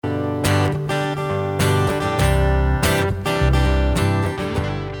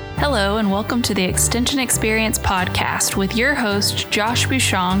Hello, and welcome to the Extension Experience podcast with your hosts, Josh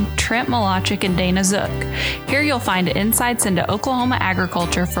Bouchon, Trent Malachik, and Dana Zook. Here you'll find insights into Oklahoma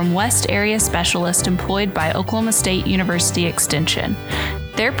agriculture from West Area specialists employed by Oklahoma State University Extension.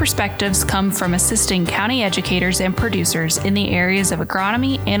 Their perspectives come from assisting county educators and producers in the areas of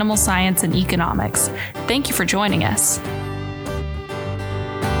agronomy, animal science, and economics. Thank you for joining us.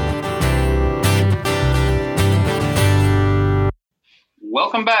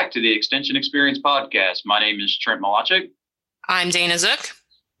 Welcome back to the Extension Experience podcast. My name is Trent Malachik. I'm Dana Zook.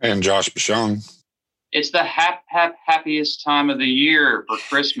 And Josh Bouchon. It's the happiest time of the year for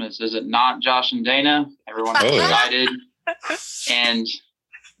Christmas, is it not, Josh and Dana? Everyone's excited. And,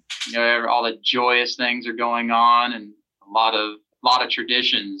 you know, all the joyous things are going on, and a lot of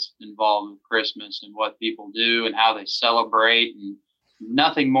traditions involved with Christmas and what people do and how they celebrate, and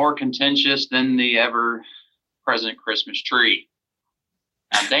nothing more contentious than the ever-present Christmas tree.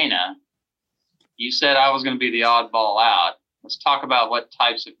 Now, Dana, you said I was going to be the oddball out. Let's talk about what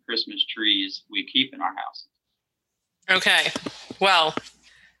types of Christmas trees we keep in our house. Okay. Well,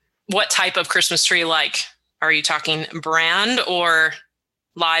 what type of Christmas tree, like? Are you talking brand or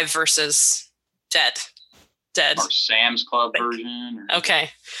live versus dead? Or Sam's Club version? Okay.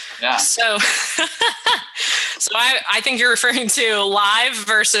 Yeah. So I think you're referring to live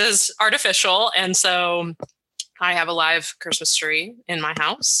versus artificial. And so I have a live Christmas tree in my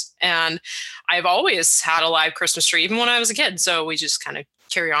house, and I've always had a live Christmas tree, even when I was a kid. So we just kind of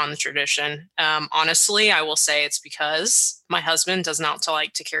carry on the tradition. Honestly, I will say it's because my husband does not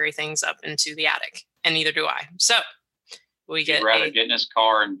like to carry things up into the attic, and neither do I. So we get get in his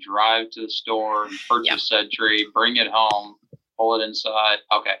car and drive to the store and purchase said tree, bring it home, pull it inside.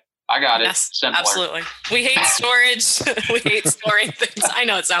 Okay. I got it. Yes, simpler. Absolutely. We hate storage. We hate storing things. I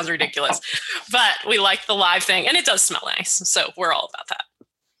know it sounds ridiculous, but we like the live thing, and it does smell nice. So we're all about that.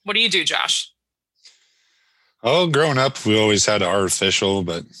 What do you do, Josh? Oh, growing up, we always had artificial,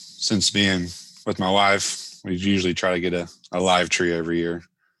 but since being with my wife, we usually try to get a live tree every year.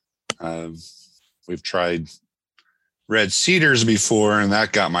 We've tried red cedars before, and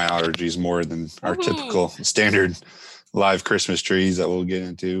that got my allergies more than our typical standard live Christmas trees that we'll get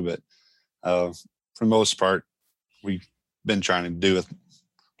into. But for the most part, we've been trying to do with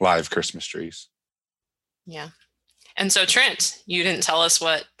live Christmas trees. Yeah. And so, Trent, you didn't tell us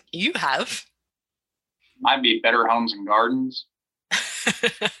what you have. Might be Better Homes and Gardens.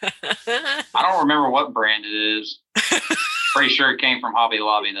 I don't remember what brand it is. Pretty sure it came from Hobby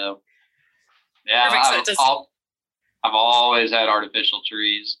Lobby, though. Yeah, I've always had artificial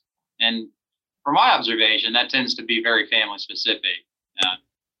trees. And from my observation, that tends to be very family specific.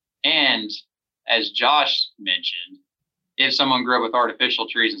 And as Josh mentioned, if someone grew up with artificial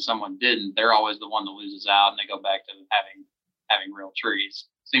trees and someone didn't, they're always the one that loses out, and they go back to having real trees.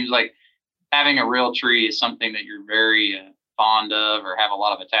 Seems like having a real tree is something that you're very fond of or have a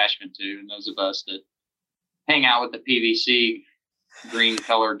lot of attachment to. And those of us that hang out with the PVC green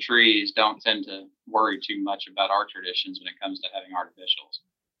colored trees don't tend to worry too much about our traditions when it comes to having artificials.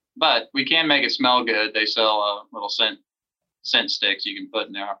 But we can make it smell good. They sell little scent sticks you can put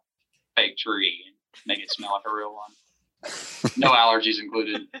in a fake tree and make it smell like a real one. No allergies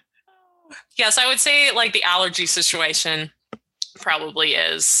included. Yes, I would say like the allergy situation probably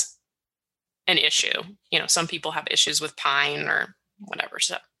is an issue. You know, some people have issues with pine or whatever.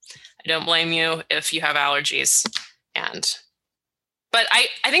 So I don't blame you if you have allergies. But I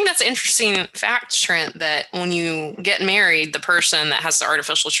think that's an interesting fact, Trent, that when you get married, the person that has the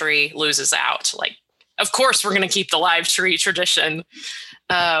artificial tree loses out. Like, of course, we're going to keep the live tree tradition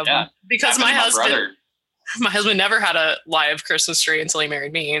because my husband never had a live Christmas tree until he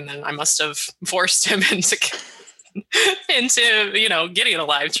married me, and then I must have forced him into getting a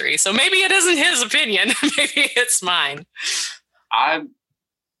live tree. So maybe it isn't his opinion, maybe it's mine. I'm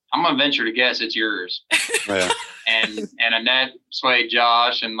gonna venture to guess it's yours. Yeah. And Annette swayed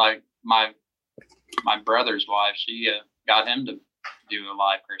Josh, and like my brother's wife, she got him to do a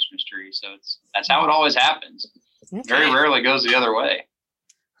live Christmas tree. So that's how it always happens. Okay. Very rarely goes the other way.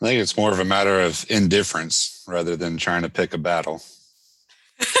 I think it's more of a matter of indifference rather than trying to pick a battle.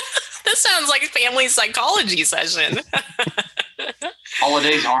 This sounds like a family psychology session.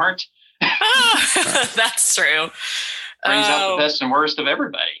 Holidays aren't. That's true. Brings out the best and worst of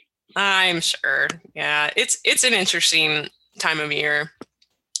everybody. I'm sure. Yeah, it's an interesting time of year.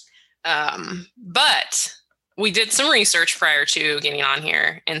 But we did some research prior to getting on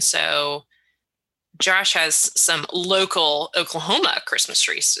here. And so Josh has some local Oklahoma Christmas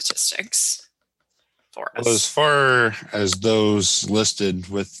tree statistics for us. Well, as far as those listed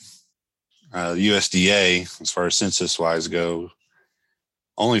with USDA, as far as census-wise go,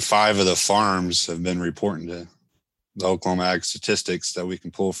 only 5 of the farms have been reporting to the Oklahoma Ag Statistics that we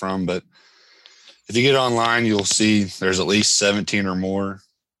can pull from. But if you get online, you'll see there's at least 17 or more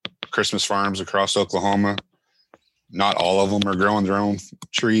Christmas farms across Oklahoma. Not all of them are growing their own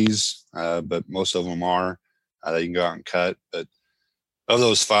trees, but most of them are. That you can go out and cut. But of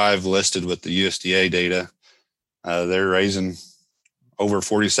those 5 listed with the USDA data, they're raising over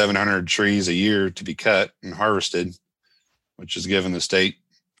 4,700 trees a year to be cut and harvested, which is giving the state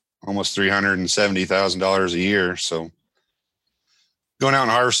almost $370,000 a year. So going out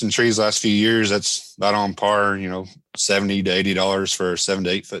and harvesting trees last few years, that's about on par, $70 to $80 for a 7 to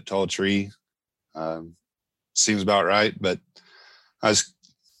 8 foot tall tree. Seems about right, but I was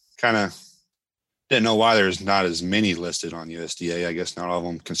kind of didn't know why there's not as many listed on USDA. I guess not all of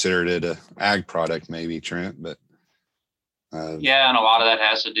them considered it a ag product, maybe, Trent, but yeah, and a lot of that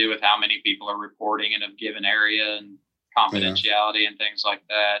has to do with how many people are reporting in a given area and confidentiality and things like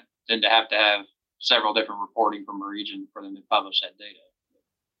that. Tend to have several different reporting from a region for them to publish that data.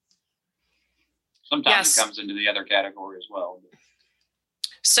 Sometimes it comes into the other category as well.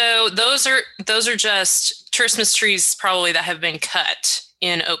 So those are just Christmas trees probably that have been cut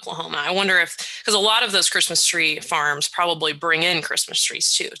in Oklahoma. I wonder because a lot of those Christmas tree farms probably bring in Christmas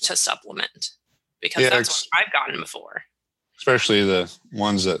trees too to supplement, because that's what I've gotten before. Especially the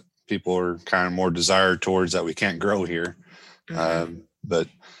ones that people are kind of more desired towards that we can't grow here. Mm-hmm. But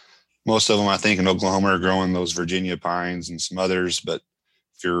most of them, I think, in Oklahoma are growing those Virginia pines and some others. But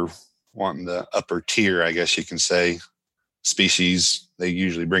if you're wanting the upper tier, I guess you can say, species, they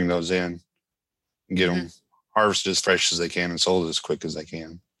usually bring those in and get them harvested as fresh as they can and sold as quick as they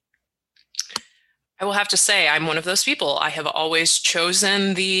can. I will have to say I'm one of those people. I have always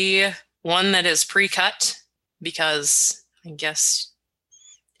chosen the one that is pre-cut because I guess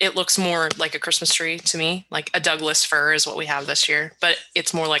it looks more like a Christmas tree to me. Like a Douglas fir is what we have this year, but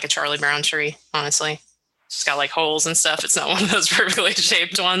it's more like a Charlie Brown tree, honestly. It's got like holes and stuff. It's not one of those perfectly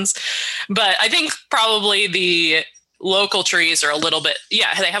shaped ones. But I think probably the local trees are a little bit, they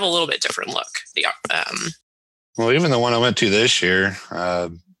have a little bit different look. Well, even the one I went to this year,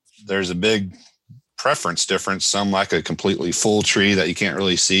 there's a big preference difference. Some like a completely full tree that you can't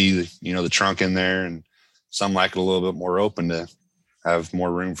really see, the trunk in there, and some like it a little bit more open to have more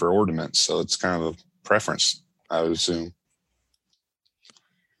room for ornaments. So it's kind of a preference, I would assume.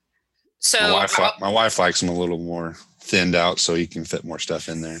 So my wife likes them a little more thinned out so you can fit more stuff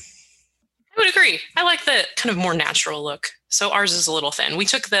in there. I would agree. I like the kind of more natural look. So ours is a little thin. We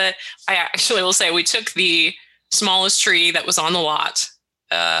took the smallest tree that was on the lot,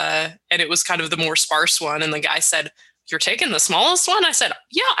 and it was kind of the more sparse one. And the guy said, "You're taking the smallest one?" I said,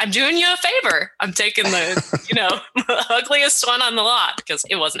 "Yeah, I'm doing you a favor. I'm taking the, the ugliest one on the lot," because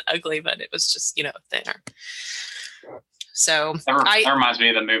it wasn't ugly, but it was just, thinner. So that reminds me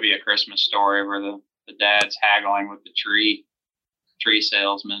of the movie A Christmas Story, where the dad's haggling with the tree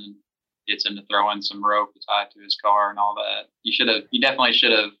salesman, gets him to throw in some rope to tie to his car and all that. You definitely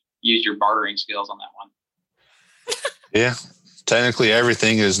should have used your bartering skills on that one. Yeah, technically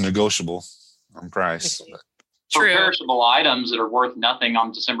everything is negotiable on price. For perishable items that are worth nothing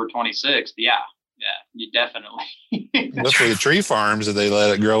on December 26th, yeah, you definitely. Look for the tree farms, if they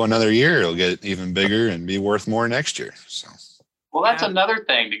let it grow another year, it'll get even bigger and be worth more next year. So, well, that's another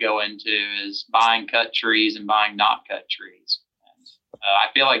thing to go into is buying cut trees and buying not cut trees.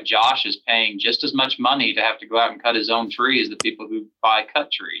 I feel like Josh is paying just as much money to have to go out and cut his own tree as the people who buy cut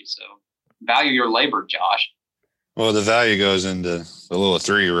trees. So value your labor, Josh. Well, the value goes into the little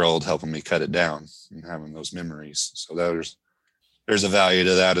 3-year-old helping me cut it down and having those memories. So there's a value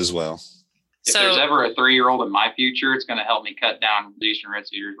to that as well. If there's ever a 3-year-old in my future, it's going to help me cut down the Eastern red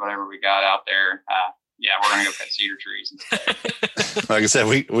cedars, whatever we got out there. We're going to go cut cedar trees instead. Like I said,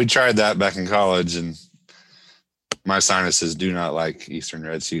 we tried that back in college, and my sinuses do not like Eastern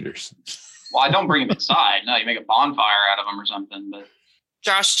red cedars. Well, I don't bring them inside. No, you make a bonfire out of them or something. But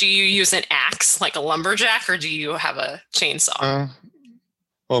Josh, do you use an axe like a lumberjack, or do you have a chainsaw?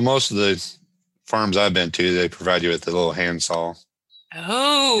 Well, most of the farms I've been to, they provide you with a little handsaw.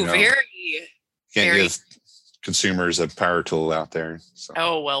 Oh, Can't give consumers a power tool out there. So.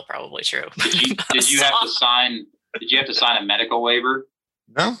 Oh, well, probably true. Did you have to sign a medical waiver?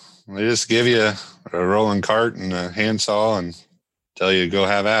 No, they just give you a rolling cart and a handsaw and tell you to go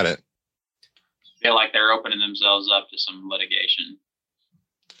have at it. I feel like they're opening themselves up to some litigation.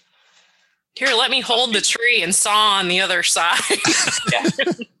 Here, let me hold the tree and saw on the other side. Yeah,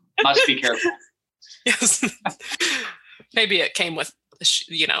 must be careful. Yes. Maybe it came with,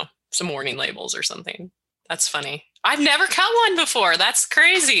 some warning labels or something. That's funny. I've never cut one before. That's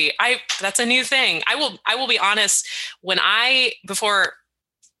crazy. That's a new thing. I will be honest. Before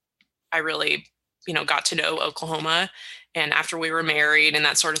I really, got to know Oklahoma. And after we were married and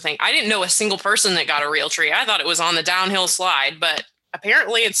that sort of thing, I didn't know a single person that got a real tree. I thought it was on the downhill slide, but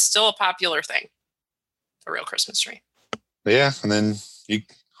apparently it's still a popular thing, a real Christmas tree. Yeah, and then you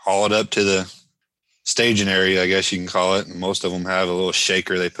haul it up to the staging area, I guess you can call it. And most of them have a little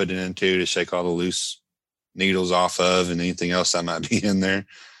shaker they put it into to shake all the loose needles off of and anything else that might be in there.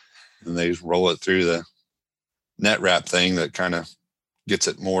 And they roll it through the net wrap thing that kind of gets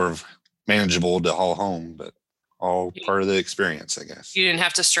it more manageable to haul home, but all part of the experience, I guess. You didn't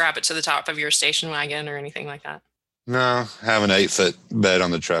have to strap it to the top of your station wagon or anything like that? No, have an 8-foot bed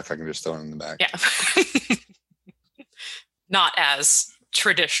on the truck. I can just throw it in the back. Yeah. Not as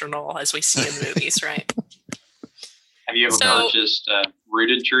traditional as we see in movies, right? Have you ever purchased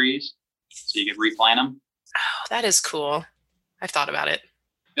rooted trees so you could replant them? Oh, that is cool. I've thought about it.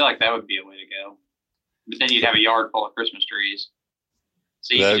 I feel like that would be a way to go. But then you'd have a yard full of Christmas trees.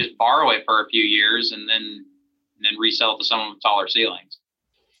 So you could just borrow it for a few years and then resell it to someone with taller ceilings.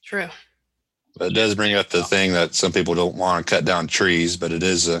 True. But it does bring up the thing that some people don't want to cut down trees, but it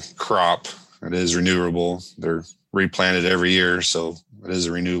is a crop. It is renewable. They're replanted every year, so it is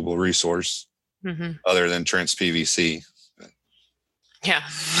a renewable resource other than Trent's PVC. Yeah.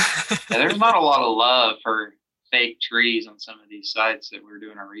 There's not a lot of love for fake trees on some of these sites that we're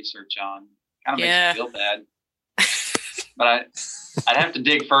doing our research on. Kind of makes me feel bad. But I'd have to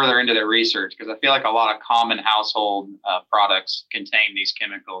dig further into their research because I feel like a lot of common household products contain these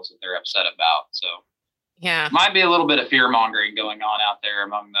chemicals that they're upset about. So yeah, might be a little bit of fear mongering going on out there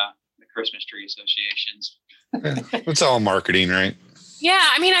among the Christmas tree associations. It's all marketing, right? Yeah,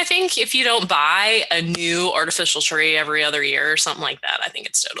 I mean, I think if you don't buy a new artificial tree every other year or something like that, I think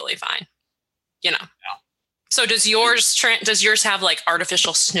it's totally fine. Yeah. So does yours have like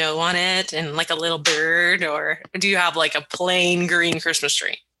artificial snow on it and like a little bird, or do you have like a plain green Christmas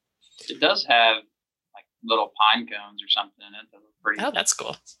tree? It does have like little pine cones or something in it that look pretty. Oh, that's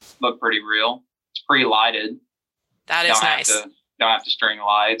cool. Look pretty real. It's pre-lighted. That is nice. Don't have to string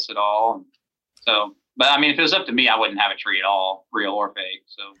lights at all. So, but I mean, if it was up to me, I wouldn't have a tree at all, real or fake.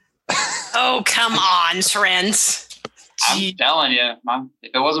 So. Oh, come on, Trent. I'm telling you,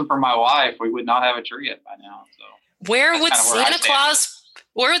 if it wasn't for my wife, we would not have a tree yet by now. So where would Santa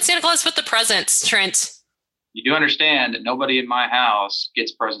Claus put the presents, Trent? You do understand that nobody in my house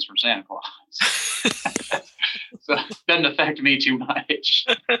gets presents from Santa Claus. So it doesn't affect me too much.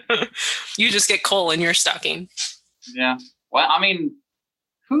 You just get coal in your stocking. Yeah. Well, I mean,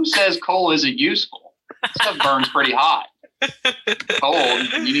 who says coal isn't useful? Stuff burns pretty hot. Coal,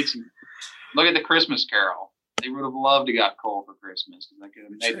 you need some. Look at the Christmas Carol. They would have loved to got coal for Christmas because they could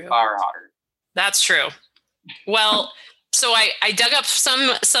have made the fire hotter. That's true. Well, so I dug up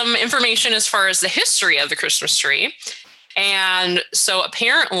some information as far as the history of the Christmas tree. And so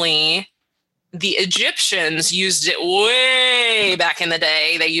apparently the Egyptians used it way back in the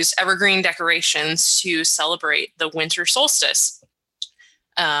day. They used evergreen decorations to celebrate the winter solstice.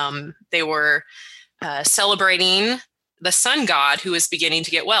 They were celebrating the sun god who is beginning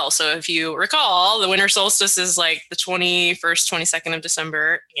to get well. So if you recall, the winter solstice is like the 21st, 22nd of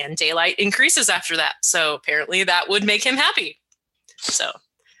December, and daylight increases after that. So apparently that would make him happy. So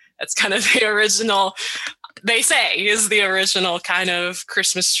that's kind of the original, they say, is the original kind of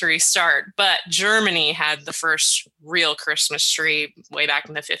Christmas tree start. But Germany had the first real Christmas tree way back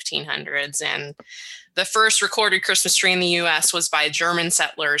in the 1500s. And the first recorded Christmas tree in the U.S. was by German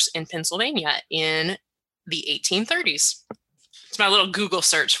settlers in Pennsylvania in the 1830s. It's my little Google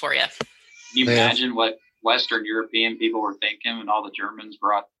search for you. Can you imagine what Western European people were thinking when all the Germans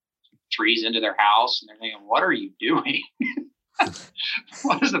brought trees into their house and they're thinking, what are you doing?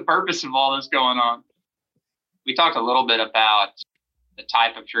 What is the purpose of all this going on? We talked a little bit about the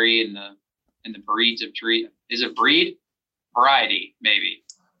type of tree and the breeds of tree. Is it breed? Variety, maybe.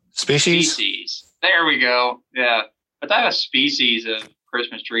 Species. There we go. Yeah. What type of species of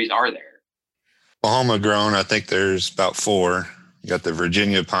Christmas trees are there? Oklahoma grown, I think there's about 4. You got the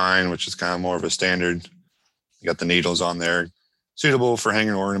Virginia pine, which is kind of more of a standard. You got the needles on there, suitable for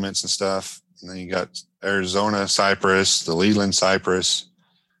hanging ornaments and stuff. And then you got Arizona cypress, the Leland cypress,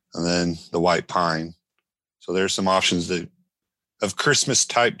 and then the white pine. So there's some options of Christmas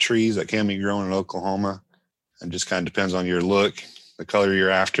type trees that can be grown in Oklahoma. And just kind of depends on your look, the color you're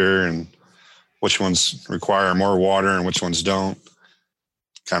after, and which ones require more water and which ones don't.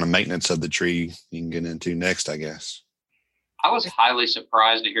 Kind of maintenance of the tree you can get into next, I guess. I was highly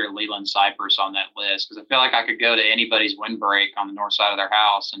surprised to hear Leland cypress on that list because I feel like I could go to anybody's windbreak on the north side of their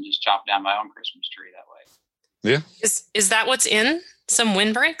house and just chop down my own Christmas tree that way. Yeah. Is that what's in some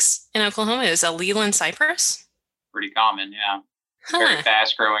windbreaks in Oklahoma? Is a Leland cypress? Pretty common, yeah. Very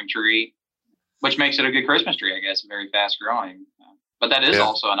fast growing tree, which makes it a good Christmas tree, I guess. Very fast growing. But that is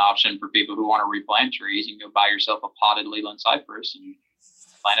also an option for people who want to replant trees. You can go buy yourself a potted Leland cypress and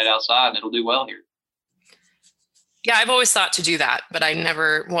plant it outside, and it'll do well here. Yeah, I've always thought to do that, but I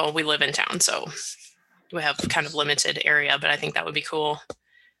never, we live in town, so we have kind of limited area, but I think that would be cool.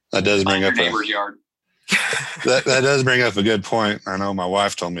 That does bring up neighbor's yard. that does bring up a good point. I know my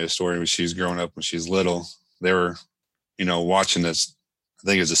wife told me a story when she was growing up when she was little. They were, watching this, I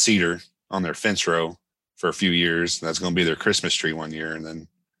think it was a cedar on their fence row for a few years. That's going to be their Christmas tree one year. And then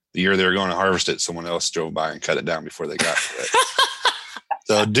the year they were going to harvest it, someone else drove by and cut it down before they got to it.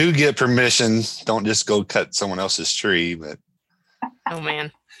 So do get permission. Don't just go cut someone else's tree. But oh,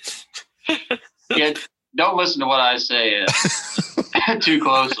 man. Yeah, don't listen to what I say too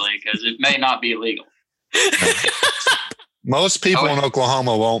closely because it may not be illegal. Most people in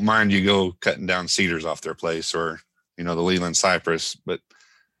Oklahoma won't mind you go cutting down cedars off their place or, the Leland cypress, but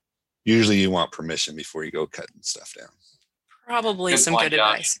usually you want permission before you go cutting stuff down. Probably some good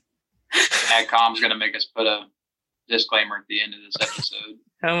advice. AgCom's going to make us put a disclaimer at the end of this episode.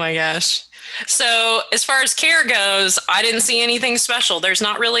 Oh my gosh. So as far as care goes, I didn't see anything special. There's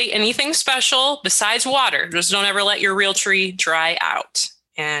not really anything special besides water. Just don't ever let your real tree dry out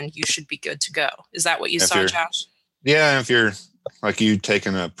and you should be good to go. Is that what you saw, Josh? Yeah. If you're like you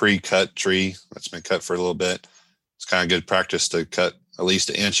taking a pre-cut tree that's been cut for a little bit, it's kind of good practice to cut at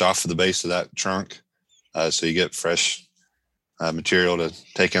least an inch off of the base of that trunk. So you get fresh material to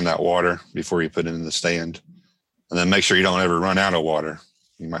take in that water before you put it in the stand. And then make sure you don't ever run out of water.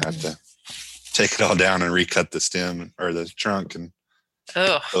 You might have to take it all down and recut the stem or the trunk. And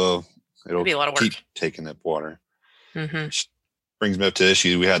it'll be a lot of work. Keep taking up water. Mm-hmm. Which brings me up to the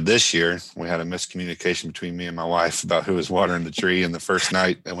issue we had this year. We had a miscommunication between me and my wife about who was watering the tree. And the first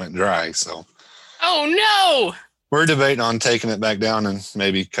night it went dry. So. Oh, no. We're debating on taking it back down and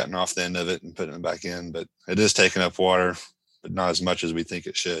maybe cutting off the end of it and putting it back in, but it is taking up water, but not as much as we think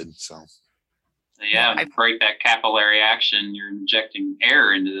it should. So, to break that capillary action, you're injecting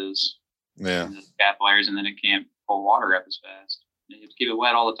air into those capillaries, and then it can't pull water up as fast. You have to keep it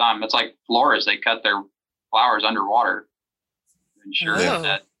wet all the time. It's like florists; they cut their flowers underwater to ensure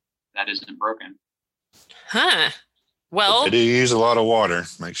that isn't broken. Huh. Well, if you do use a lot of water,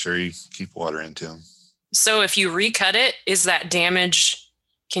 make sure you keep water into them. So if you recut it, is that damage?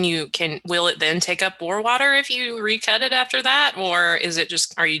 Will it then take up more water if you recut it after that? Or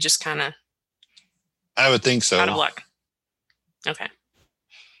are you just kind of? I would think so. Out of luck. Okay.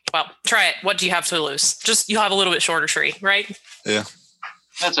 Well, try it. What do you have to lose? You'll have a little bit shorter tree, right? Yeah.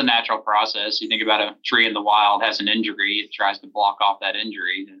 That's a natural process. You think about a tree in the wild has an injury. It tries to block off that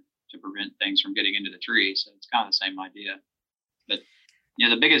injury to prevent things from getting into the tree. So it's kind of the same idea. But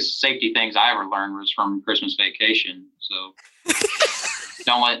the biggest safety things I ever learned was from Christmas Vacation. So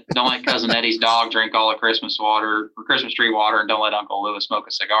don't let Cousin Eddie's dog drink all the Christmas water or Christmas tree water, and don't let Uncle Louis smoke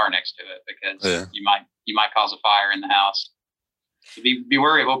a cigar next to it because you might cause a fire in the house. So be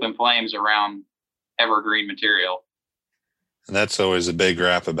wary of open flames around evergreen material. And that's always a big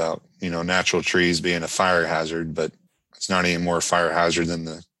rap about natural trees being a fire hazard, but it's not any more fire hazard than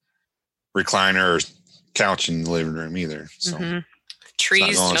the recliner or couch in the living room either. So. Mm-hmm.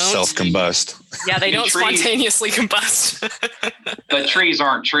 Trees don't self-combust. Yeah, they don't spontaneously combust. But trees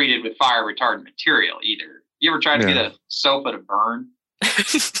aren't treated with fire retardant material either. You ever tried to get a sofa to burn?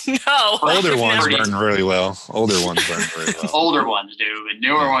 No. Older ones burn really well. Older ones burn really well. Older ones do, but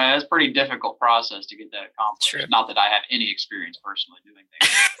newer ones, that's a pretty difficult process to get that accomplished. True. Not that I have any experience personally doing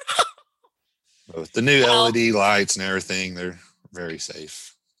things. With the new LED lights and everything, they're very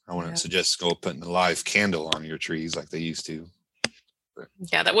safe. I wouldn't suggest putting a live candle on your trees like they used to.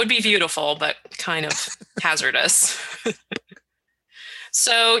 Yeah, that would be beautiful, but kind of hazardous.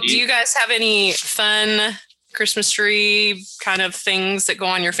 So do you guys have any fun Christmas tree kind of things that go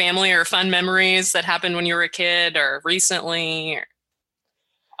on your family or fun memories that happened when you were a kid or recently?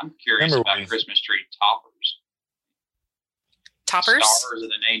 I'm curious about Christmas tree toppers. Toppers? Stars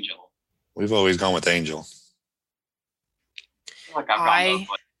and an angel. We've always gone with angel. I feel like I've gone both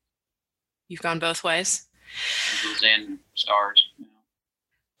ways. You've gone both ways? Angels and stars.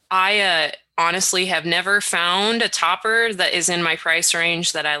 I honestly have never found a topper that is in my price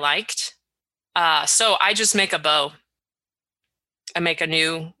range that I liked. So I just make a bow. I make a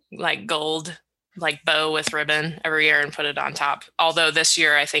new gold bow with ribbon every year and put it on top. Although this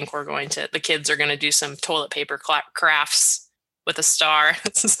year I think the kids are going to do some toilet paper crafts with a star.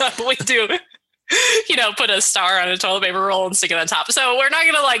 So we do, put a star on a toilet paper roll and stick it on top. So we're not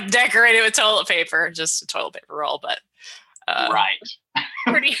going to decorate it with toilet paper, just a toilet paper roll, but right.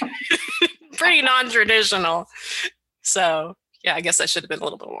 pretty non-traditional. So Yeah, I guess I should have been a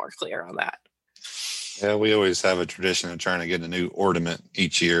little bit more clear on that. Yeah, we always have a tradition of trying to get a new ornament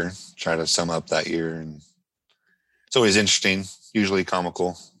each year, try to sum up that year. And it's always interesting, usually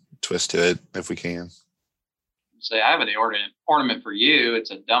comical twist to it if we can. Say, I have an ornament for you. It's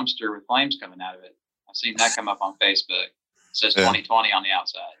a dumpster with flames coming out of it. I've seen that come up on Facebook. It says 2020 on the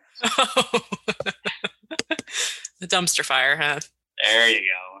outside. The dumpster fire, huh? There you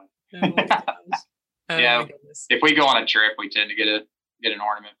go. Yeah, if we go on a trip, we tend to get an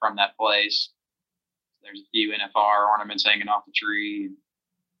ornament from that place. There's a few NFR ornaments hanging off the tree,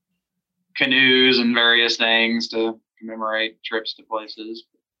 canoes and various things to commemorate trips to places.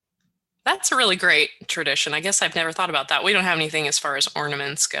 That's a really great tradition. I guess I've never thought about that. We don't have anything as far as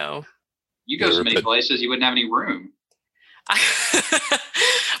ornaments go. You go so many places, you wouldn't have any room.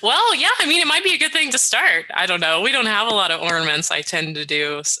 Well, yeah, I mean, it might be a good thing to start. I don't know. We don't have a lot of ornaments. I tend to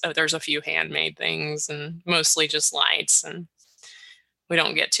do, there's a few handmade things and mostly just lights, and we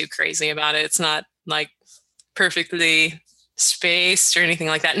don't get too crazy about it. It's not like perfectly spaced or anything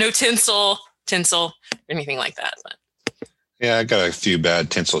like that. No tinsel, or anything like that. But yeah, I got a few bad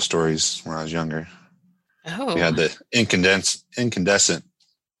tinsel stories when I was younger. Oh. We had the incandescent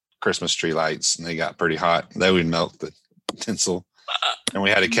Christmas tree lights, and they got pretty hot. They would melt the tinsel. And we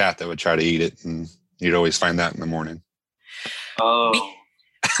had a cat that would try to eat it, and you'd always find that in the morning. Oh.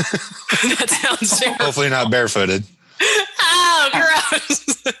 That sounds terrible. Hopefully not barefooted. Oh,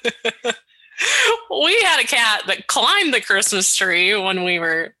 gross. We had a cat that climbed the Christmas tree when we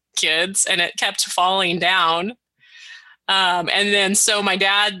were kids, and it kept falling down. And then so my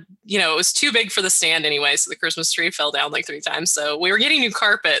dad, it was too big for the stand anyway, so the Christmas tree fell down like 3 times. So we were getting new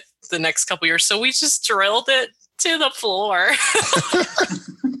carpet the next couple years, so we just drilled it to the floor.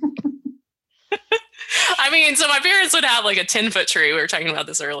 I mean, so my parents would have like a 10-foot tree. We were talking about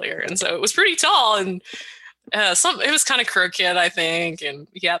this earlier. And so it was pretty tall, and it was kind of crooked, I think. And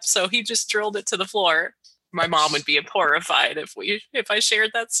so he just drilled it to the floor. My mom would be horrified if I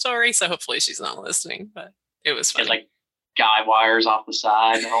shared that story. So hopefully she's not listening, but it was funny. Like guy wires off the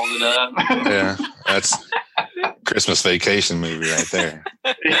side to hold it up. Yeah, that's Christmas Vacation movie right there.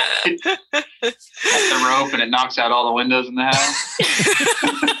 Cut the rope and it knocks out all the windows in the house.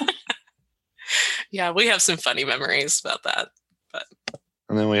 Yeah, we have some funny memories about that. But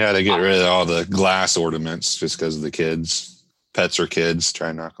and then we had to get rid of all the glass ornaments just because of the kids. Pets are kids. Try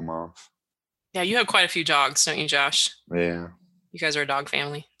and knock them off. Yeah, you have quite a few dogs, don't you, Josh? Yeah. You guys are a dog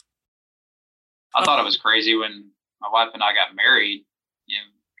family. I thought it was crazy when my wife and I got married,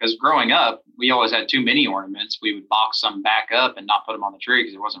 because growing up, we always had too many ornaments. We would box some back up and not put them on the tree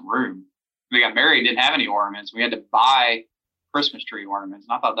because there wasn't room. We got married, didn't have any ornaments. We had to buy Christmas tree ornaments.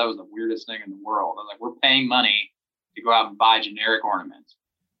 And I thought that was the weirdest thing in the world. I was like, we're paying money to go out and buy generic ornaments.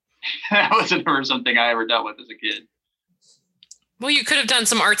 That wasn't ever something I ever dealt with as a kid. Well, you could have done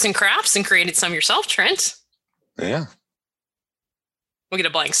some arts and crafts and created some yourself, Trent. Yeah. We'll get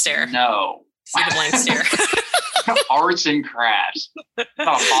a blank stare. No. See the blank stare. Arts and crafts. Got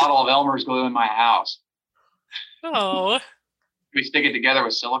a bottle of Elmer's glue in my house. Oh. We stick it together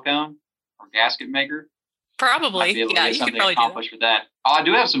with silicone or gasket maker. Probably. Yeah, you could probably accomplish with that. Oh, I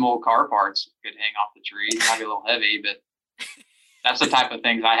do have some old car parts that could hang off the tree. It might be a little heavy, but that's the type of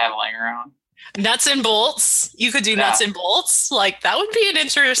things I have laying around. Nuts and bolts. You could do nuts and bolts. Like, that would be an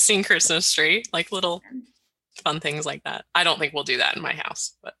interesting Christmas tree. Like little fun things like that. I don't think we'll do that in my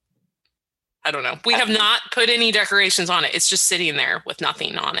house, but I don't know. We have not put any decorations on it. It's just sitting there with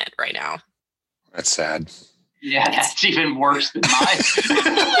nothing on it right now. That's sad. Yeah, that's even worse than mine.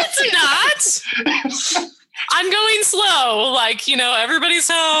 It's not. I'm going slow. Like, everybody's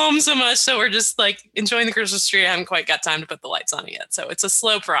home so much. So we're just like enjoying the Christmas tree. I haven't quite got time to put the lights on it yet. So it's a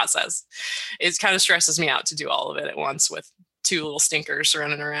slow process. It kind of stresses me out to do all of it at once with 2 little stinkers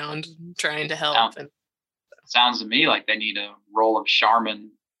running around trying to help. Sounds to me like they need a roll of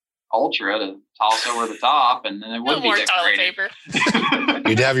Charmin Ultra to toss over the top, and then it would be more decorated. toilet paper.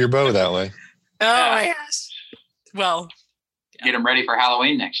 You'd have your bow that way. Oh my gosh. Well, get them ready for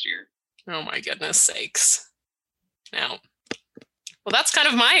Halloween next year. Oh my goodness sakes. Now, well, that's kind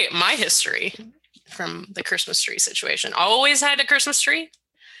of my history from the Christmas tree situation. Always had a Christmas tree,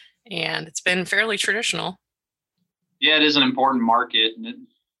 and it's been fairly traditional. Yeah, it is an important market. And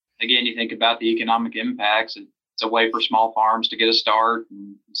again, you think about the economic impacts. It's a way for small farms to get a start,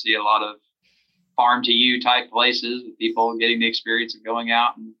 and you see a lot of farm to you type places with people getting the experience of going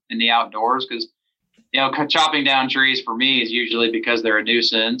out in the outdoors. Because, chopping down trees for me is usually because they're a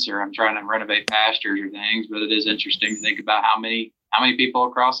nuisance or I'm trying to renovate pastures or things. But it is interesting to think about how many people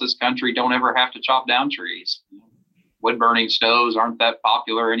across this country don't ever have to chop down trees. Wood burning stoves aren't that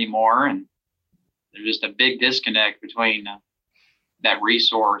popular anymore, and there's just a big disconnect between that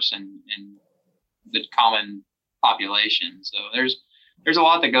resource and the common population. So there's a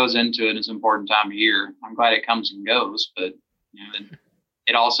lot that goes into it. It's an important time of year. I'm glad it comes and goes, but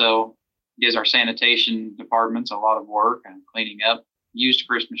it also gives our sanitation departments a lot of work and cleaning up used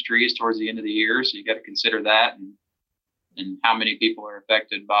Christmas trees towards the end of the year. So you got to consider that and how many people are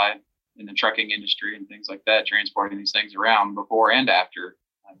affected by in the trucking industry and things like that, transporting these things around before and after.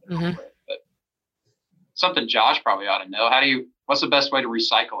 But something Josh probably ought to know. What's the best way to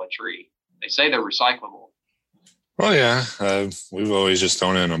recycle a tree? They say they're recyclable. Well, yeah, we've always just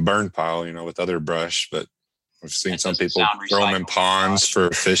thrown it in a burn pile, with other brush, but we've seen some people throw them in ponds for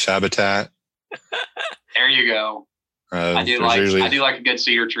fish habitat. There you go. I do like a good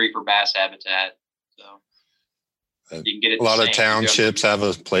cedar tree for bass habitat. So you can get it. A lot of townships have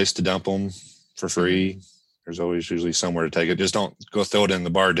a place to dump them for free. There's always usually somewhere to take it. Just don't go throw it in the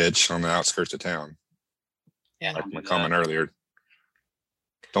bar ditch on the outskirts of town. Yeah, like my comment earlier.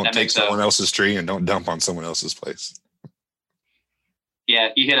 Don't take someone else's tree and don't dump on someone else's place. Yeah,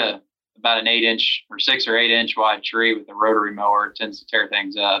 if you hit about an 8-inch or 6 or 8 inch wide tree with a rotary mower, it tends to tear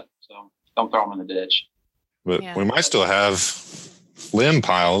things up. So don't throw them in the ditch. But we might still have limb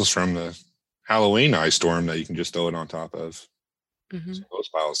piles from the Halloween ice storm that you can just throw it on top of. Mm-hmm. So those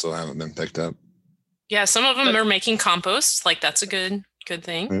piles still haven't been picked up. Yeah, some of them are making compost. Like that's a good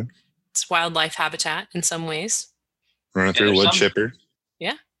thing. Mm-hmm. It's wildlife habitat in some ways. Running through a wood chipper.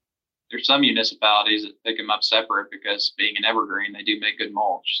 Yeah. There's some municipalities that pick them up separate because being an evergreen, they do make good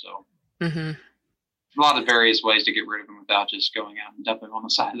mulch. So a lot of various ways to get rid of them without just going out and dumping them on the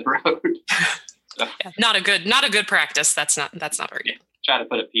side of the road. So, yeah, not a good practice. That's not very good. Try to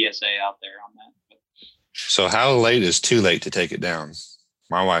put a PSA out there on that. So how late is too late to take it down?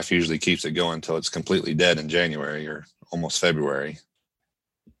 My wife usually keeps it going until it's completely dead in January or almost February.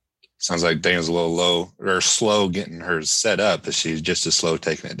 Sounds like Dana's a little slow getting hers set up, but she's just as slow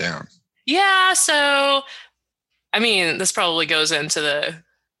taking it down. Yeah. So, I mean, this probably goes into the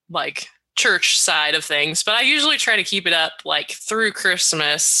church side of things, but I usually try to keep it up through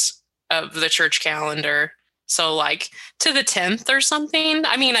Christmas of the church calendar. So to the 10th or something.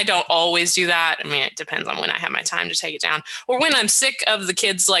 I mean, I don't always do that. I mean, it depends on when I have my time to take it down or when I'm sick of the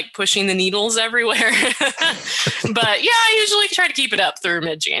kids pushing the needles everywhere. But yeah, I usually try to keep it up through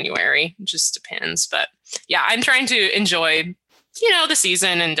mid-January. It just depends. But yeah, I'm trying to enjoy, the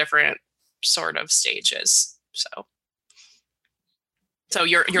season in different sort of stages. So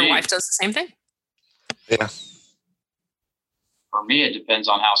your wife does the same thing? Yeah. For me, it depends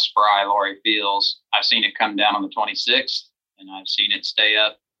on how spry Lori feels. I've seen it come down on the 26th, and I've seen it stay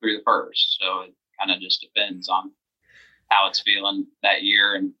up through the 1st. So it kind of just depends on how it's feeling that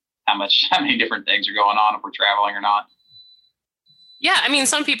year and how many different things are going on, if we're traveling or not. Yeah, I mean,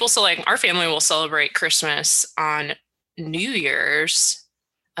 some people, so our family will celebrate Christmas on New Year's,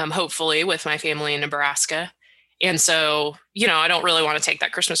 hopefully with my family in Nebraska. And so, I don't really want to take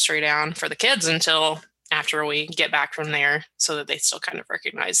that Christmas tree down for the kids until after we get back from there so that they still kind of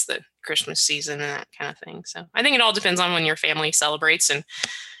recognize the Christmas season and that kind of thing. So I think it all depends on when your family celebrates. And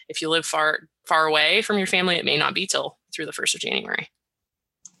if you live far away from your family, it may not be till through the 1st of January.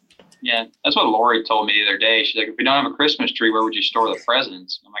 Yeah, that's what Lori told me the other day. She's like, if we don't have a Christmas tree, where would you store the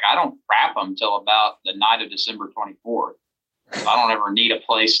presents? I'm like, I don't wrap them till about the night of December 24th. So I don't ever need a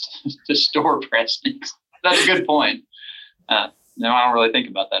place to store presents. That's a good point. I don't really think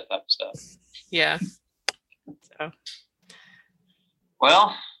about that type of stuff. Yeah. So.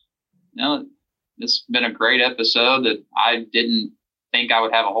 Well, it's been a great episode that I didn't think I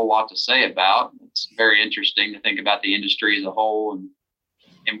would have a whole lot to say about. It's very interesting to think about the industry as a whole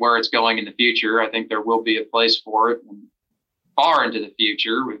and where it's going in the future. I think there will be a place for it far into the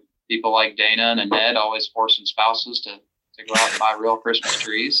future with people like Dana and Annette always forcing spouses to go out and buy real Christmas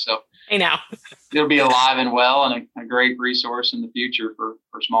trees. So I know it'll be alive and well and a great resource in the future for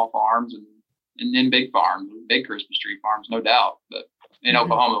small farms and big farms, big Christmas tree farms, no doubt. But in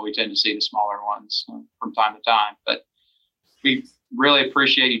Oklahoma, we tend to see the smaller ones from time to time. But we really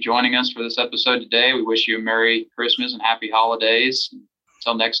appreciate you joining us for this episode today. We wish you a Merry Christmas and Happy Holidays.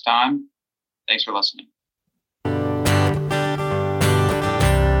 Until next time, thanks for listening.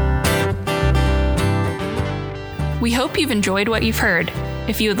 We hope you've enjoyed what you've heard.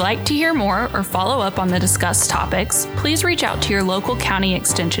 If you would like to hear more or follow up on the discussed topics, please reach out to your local county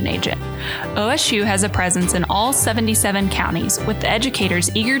extension agent. OSU has a presence in all 77 counties, with educators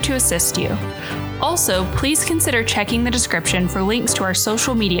eager to assist you. Also, please consider checking the description for links to our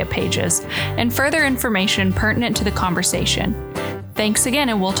social media pages and further information pertinent to the conversation. Thanks again,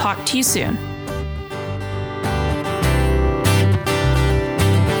 and we'll talk to you soon.